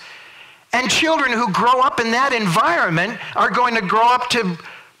likeness. And children who grow up in that environment are going to grow up to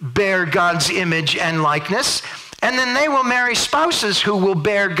bear God's image and likeness. And then they will marry spouses who will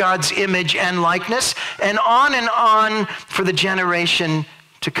bear God's image and likeness, and on for the generation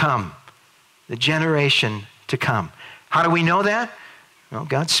to come. The generation to come. How do we know that? Well,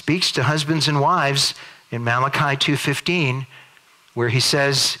 God speaks to husbands and wives in Malachi 2:15, where he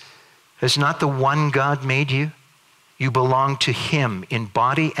says, has not the one God made you? You belong to him in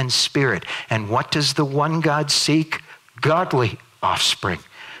body and spirit. And what does the one God seek? Godly offspring.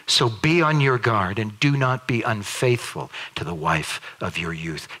 So be on your guard and do not be unfaithful to the wife of your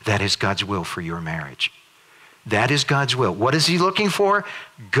youth. That is God's will for your marriage. That is God's will. What is he looking for?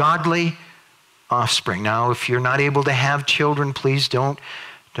 Godly offspring. Now, if you're not able to have children, please don't.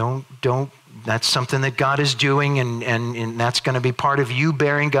 That's something that God is doing, and that's going to be part of you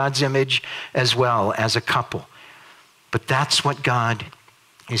bearing God's image as well as a couple. But that's what God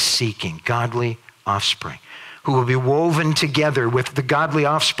is seeking, godly offspring, who will be woven together with the godly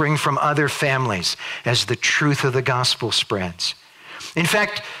offspring from other families as the truth of the gospel spreads. In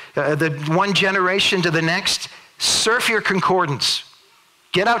fact, the one generation to the next, surf your concordance.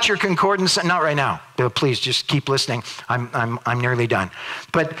 Get out your concordance, not right now. Please just keep listening. I'm nearly done.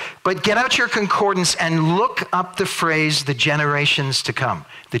 But get out your concordance and look up the phrase, the generations to come.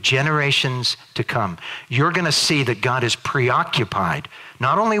 The generations to come. You're going to see that God is preoccupied,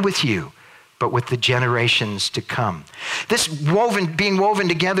 not only with you, but with the generations to come. This being woven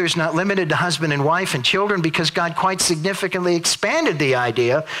together is not limited to husband and wife and children, because God quite significantly expanded the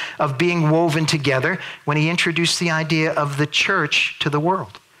idea of being woven together when he introduced the idea of the church to the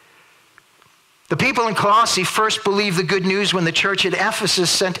world. The people in Colossae first believed the good news when the church at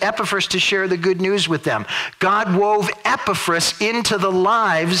Ephesus sent Epaphras to share the good news with them. God wove Epaphras into the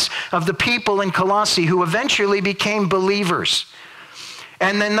lives of the people in Colossae who eventually became believers.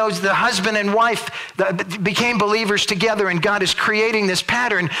 And then the husband and wife became believers together, and God is creating this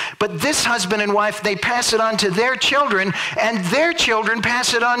pattern. But this husband and wife, they pass it on to their children, and their children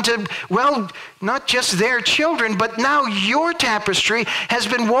pass it on to, well, not just their children, but now your tapestry has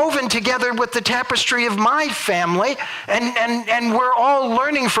been woven together with the tapestry of my family, and we're all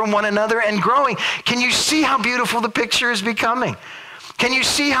learning from one another and growing. Can you see how beautiful the picture is becoming? Can you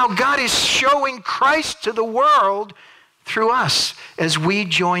see how God is showing Christ to the world through us as we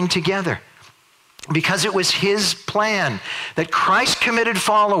join together? Because it was his plan that Christ-committed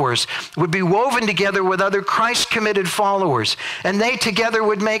followers would be woven together with other Christ-committed followers, and they together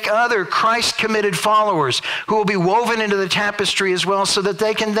would make other Christ-committed followers who will be woven into the tapestry as well, so that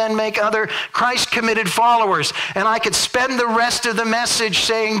they can then make other Christ-committed followers. And I could spend the rest of the message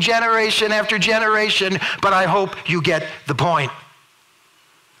saying generation after generation, but I hope you get the point.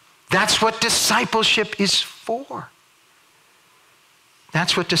 That's what discipleship is for.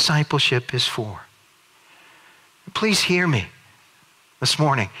 That's what discipleship is for. Please hear me this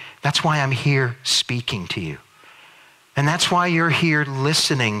morning. That's why I'm here speaking to you. And that's why you're here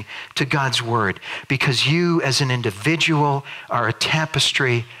listening to God's word, because you as an individual are a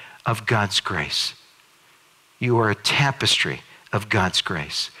tapestry of God's grace. You are a tapestry of God's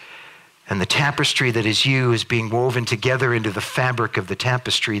grace. And the tapestry that is you is being woven together into the fabric of the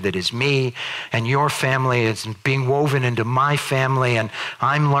tapestry that is me, and your family is being woven into my family, and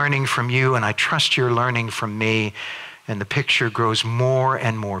I'm learning from you, and I trust you're learning from me, and the picture grows more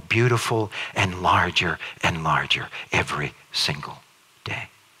and more beautiful and larger every single day,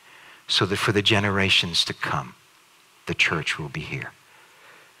 so that for the generations to come, the church will be here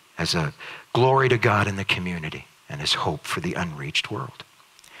as a glory to God in the community and as hope for the unreached world.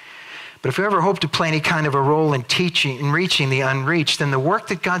 But if we ever hope to play any kind of a role in teaching and reaching the unreached, then the work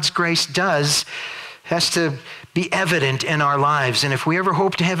that God's grace does has to be evident in our lives. And if we ever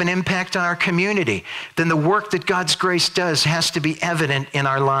hope to have an impact on our community, then the work that God's grace does has to be evident in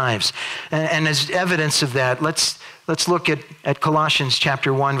our lives. And as evidence of that, let's look at Colossians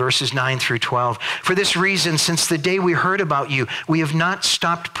chapter 1, verses 9 through 12. For this reason, since the day we heard about you, we have not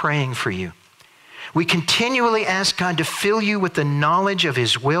stopped praying for you. We continually ask God to fill you with the knowledge of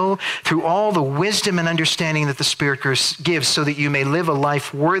his will through all the wisdom and understanding that the Spirit gives, so that you may live a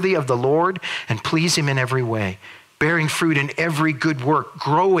life worthy of the Lord and please him in every way, bearing fruit in every good work,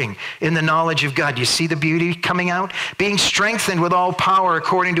 growing in the knowledge of God. You see the beauty coming out? Being strengthened with all power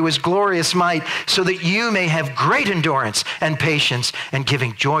according to his glorious might, so that you may have great endurance and patience, and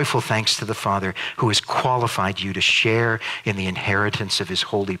giving joyful thanks to the Father who has qualified you to share in the inheritance of his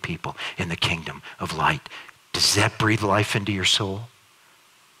holy people in the kingdom of light. Does that breathe life into your soul?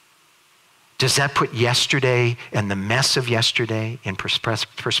 Does that put yesterday and the mess of yesterday in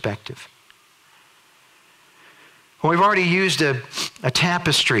perspective? Well, we've already used a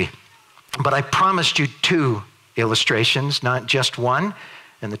tapestry, but I promised you 2 illustrations, not just one.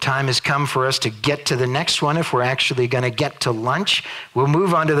 And the time has come for us to get to the next one if we're actually going to get to lunch. We'll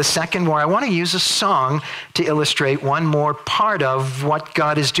move on to the second, where I want to use a song to illustrate one more part of what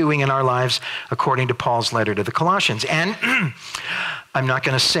God is doing in our lives according to Paul's letter to the Colossians. And I'm not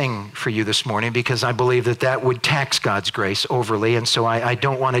going to sing for you this morning, because I believe that would tax God's grace overly, and so I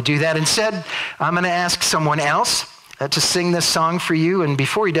don't want to do that. Instead, I'm going to ask someone else to sing this song for you. And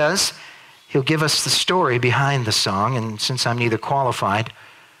before he does, he'll give us the story behind the song. And since I'm neither qualified,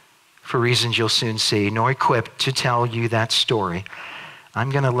 for reasons you'll soon see, nor equipped to tell you that story, I'm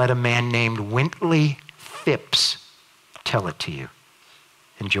going to let a man named Wintley Phipps tell it to you.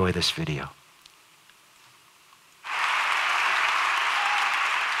 Enjoy this video.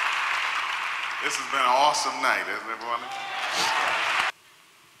 This has been an awesome night, isn't it, everyone?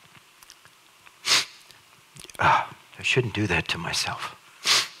 I shouldn't do that to myself.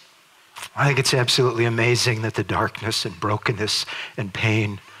 I think it's absolutely amazing that the darkness and brokenness and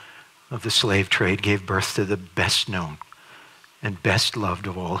pain of the slave trade gave birth to the best known and best loved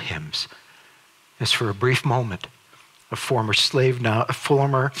of all hymns. As for a brief moment, a former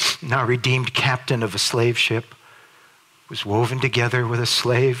now redeemed captain of a slave ship was woven together with a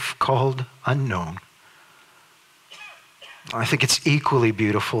slave called Unknown. I think it's equally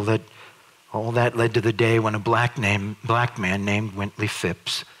beautiful that all that led to the day when a black man named Wintley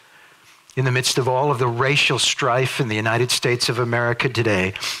Phipps, in the midst of all of the racial strife in the United States of America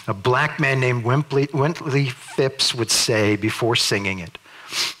today, a black man named Wintley Phipps would say before singing it,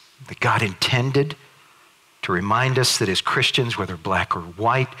 that God intended to remind us that as Christians, whether black or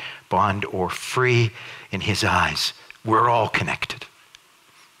white, bond or free, in his eyes, we're all connected.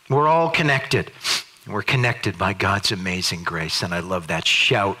 We're all connected. And we're connected by God's amazing grace. And I love that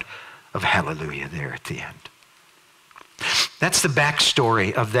shout of hallelujah there at the end. That's the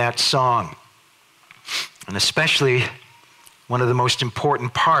backstory of that song. And especially one of the most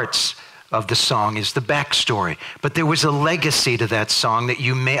important parts of the song is the backstory. But there was a legacy to that song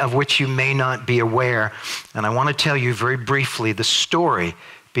of which you may not be aware. And I want to tell you very briefly the story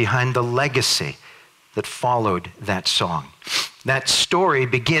behind the legacy that followed that song. That story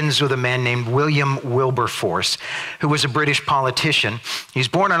begins with a man named William Wilberforce, who was a British politician. He was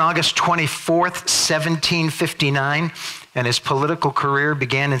born on August 24th, 1759, and his political career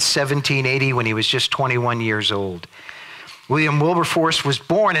began in 1780 when he was just 21 years old. William Wilberforce was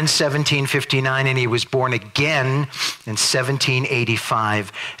born in 1759, and he was born again in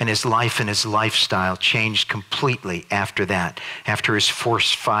 1785, and his life and his lifestyle changed completely after that, after his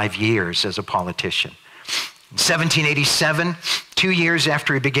first 5 years as a politician. In 1787, 2 years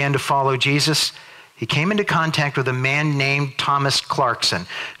after he began to follow Jesus, he came into contact with a man named Thomas Clarkson.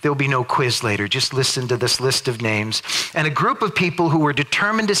 There'll be no quiz later, just listen to this list of names. And a group of people who were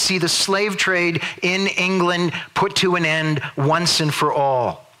determined to see the slave trade in England put to an end once and for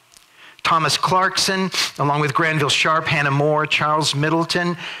all. Thomas Clarkson, along with Granville Sharp, Hannah More, Charles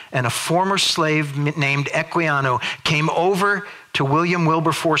Middleton, and a former slave named Equiano came over to William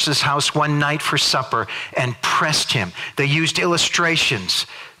Wilberforce's house one night for supper and pressed him. They used illustrations.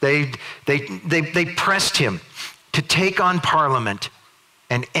 They pressed him to take on Parliament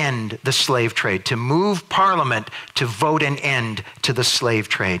and end the slave trade, to move Parliament to vote an end to the slave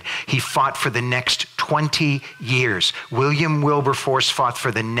trade. He fought for the next 20 years. William Wilberforce fought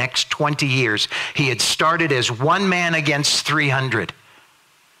for the next 20 years. He had started as one man against 300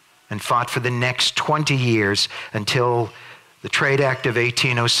 and fought for the next 20 years until the Trade Act of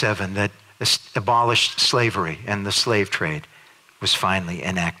 1807 that abolished slavery and the slave trade was finally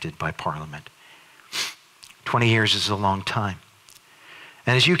enacted by Parliament. 20 years is a long time.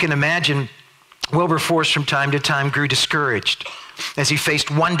 And as you can imagine, Wilberforce from time to time grew discouraged as he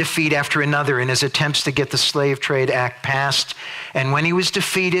faced one defeat after another in his attempts to get the Slave Trade Act passed. And when he was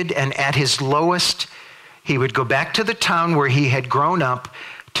defeated and at his lowest, he would go back to the town where he had grown up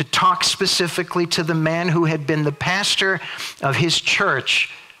to talk specifically to the man who had been the pastor of his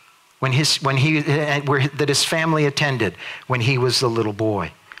church that his family attended when he was a little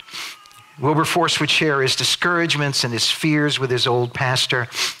boy. Wilberforce would share his discouragements and his fears with his old pastor,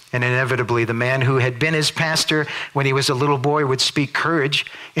 and inevitably the man who had been his pastor when he was a little boy would speak courage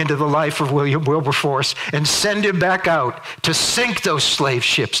into the life of William Wilberforce and send him back out to sink those slave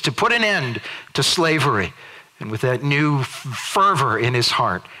ships, to put an end to slavery. And with that new fervor in his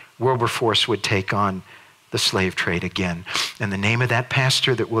heart, Wilberforce would take on the slave trade again. And the name of that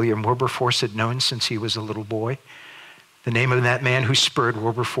pastor that William Wilberforce had known since he was a little boy, the name of that man who spurred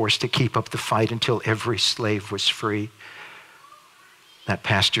Wilberforce to keep up the fight until every slave was free, that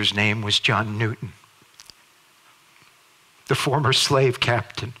pastor's name was John Newton, the former slave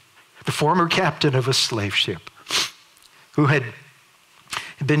captain, the former captain of a slave ship, who had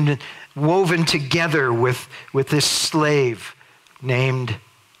been woven together with this slave named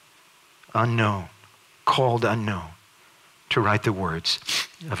Unknown, called Unknown, to write the words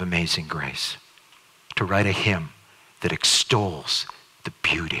of Amazing Grace, to write a hymn that extols the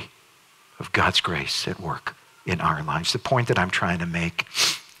beauty of God's grace at work in our lives. The point that I'm trying to make,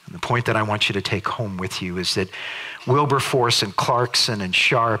 The point that I want you to take home with you is that Wilberforce and Clarkson and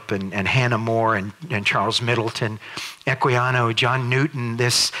Sharp and Hannah More and Charles Middleton, Equiano, John Newton,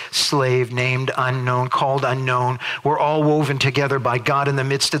 this slave named unknown, called unknown, were all woven together by God in the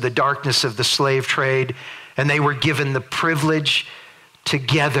midst of the darkness of the slave trade, and they were given the privilege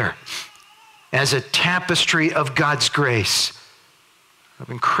together as a tapestry of God's grace, of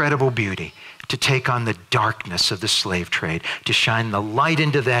incredible beauty, to take on the darkness of the slave trade, to shine the light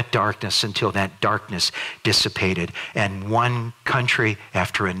into that darkness until that darkness dissipated. And one country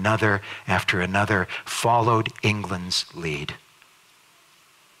after another followed England's lead.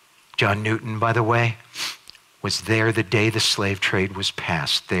 John Newton, by the way, was there the day the slave trade was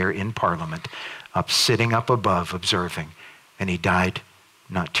passed, there in Parliament, sitting up above observing. And he died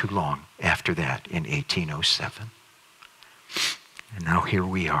not too long after that in 1807. And now here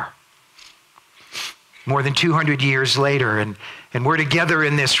we are. More than 200 years later, and we're together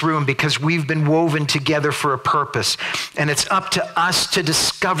in this room because we've been woven together for a purpose. And it's up to us to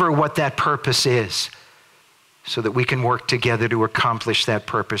discover what that purpose is so that we can work together to accomplish that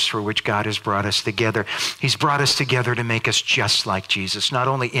purpose for which God has brought us together. He's brought us together to make us just like Jesus, not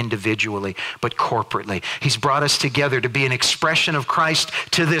only individually, but corporately. He's brought us together to be an expression of Christ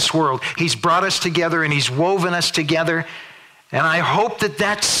to this world. He's brought us together and he's woven us together. And I hope that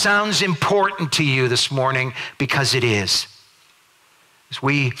that sounds important to you this morning, because it is. As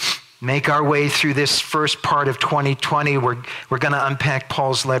we make our way through this first part of 2020, we're going to unpack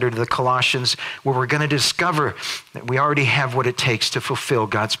Paul's letter to the Colossians, where we're going to discover that we already have what it takes to fulfill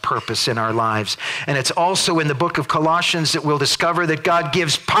God's purpose in our lives. And it's also in the book of Colossians that we'll discover that God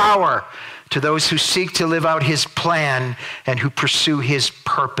gives power to those who seek to live out his plan and who pursue his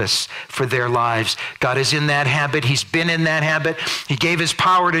purpose for their lives. God is in that habit. He's been in that habit. He gave his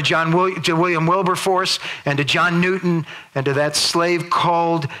power to William Wilberforce and to John Newton and to that slave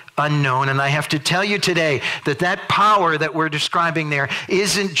called unknown. And I have to tell you today that that power that we're describing there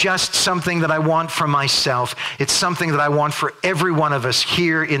isn't just something that I want for myself. It's something that I want for every one of us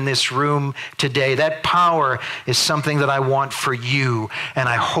here in this room today. That power is something that I want for you, and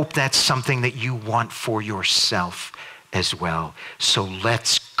I hope that's something that you want for yourself as well. So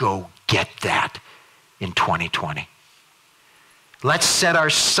let's go get that in 2020. Let's set our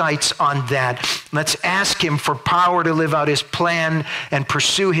sights on that. Let's ask him for power to live out his plan and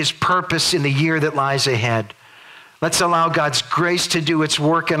pursue his purpose in the year that lies ahead. Let's allow God's grace to do its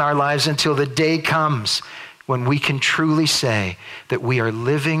work in our lives until the day comes when we can truly say that we are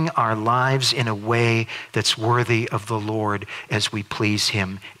living our lives in a way that's worthy of the Lord as we please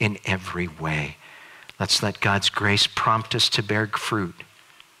him in every way. Let's let God's grace prompt us to bear fruit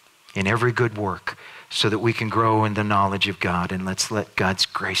in every good work, so that we can grow in the knowledge of God. And let's let God's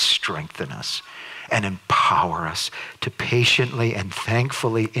grace strengthen us and empower us to patiently and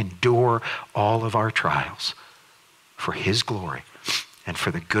thankfully endure all of our trials for his glory and for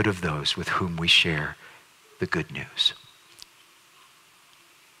the good of those with whom we share the good news.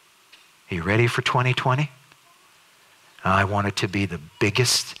 Are you ready for 2020? I want it to be the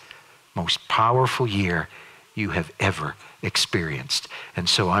biggest, most powerful year you have ever experienced. And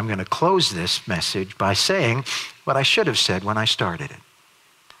so I'm going to close this message by saying what I should have said when I started it.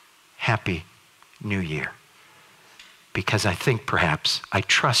 Happy New Year. Because I think perhaps, I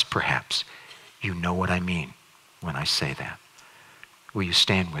trust perhaps, you know what I mean when I say that. Will you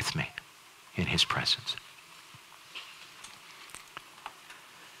stand with me in his presence?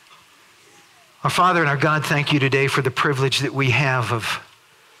 Our Father and our God, thank you today for the privilege that we have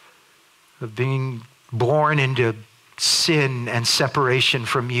of being born into sin and separation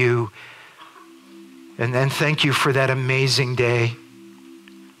from you. And then thank you for that amazing day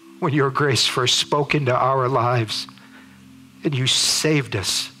when your grace first spoke into our lives and you saved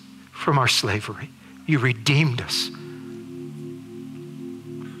us from our slavery. You redeemed us.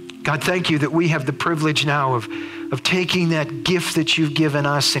 God, thank you that we have the privilege now of taking that gift that you've given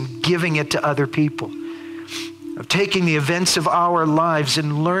us and giving it to other people. Of taking the events of our lives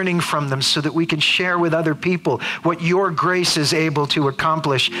and learning from them so that we can share with other people what your grace is able to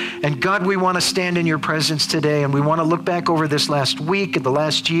accomplish. And God, we want to stand in your presence today, and we want to look back over this last week and the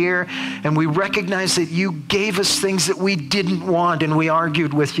last year, and we recognize that you gave us things that we didn't want, and we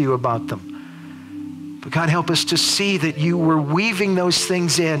argued with you about them. But God, help us to see that you were weaving those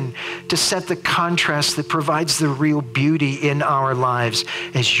things in to set the contrast that provides the real beauty in our lives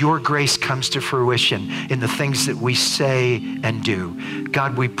as your grace comes to fruition in the things that we say and do.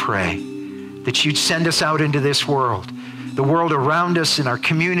 God, we pray that you'd send us out into this world, the world around us, in our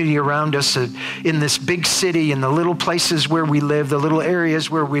community around us, in this big city, in the little places where we live, the little areas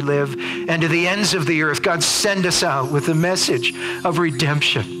where we live, and to the ends of the earth. God, send us out with the message of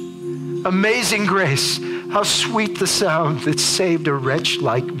redemption. Amazing grace, how sweet the sound that saved a wretch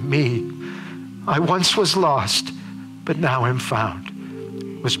like me. I once was lost, but now am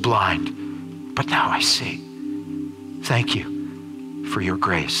found, was blind, but now I see. Thank you for your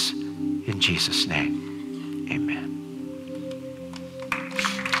grace. In Jesus' name, amen.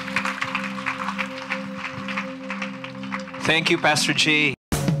 Thank you, Pastor Jay.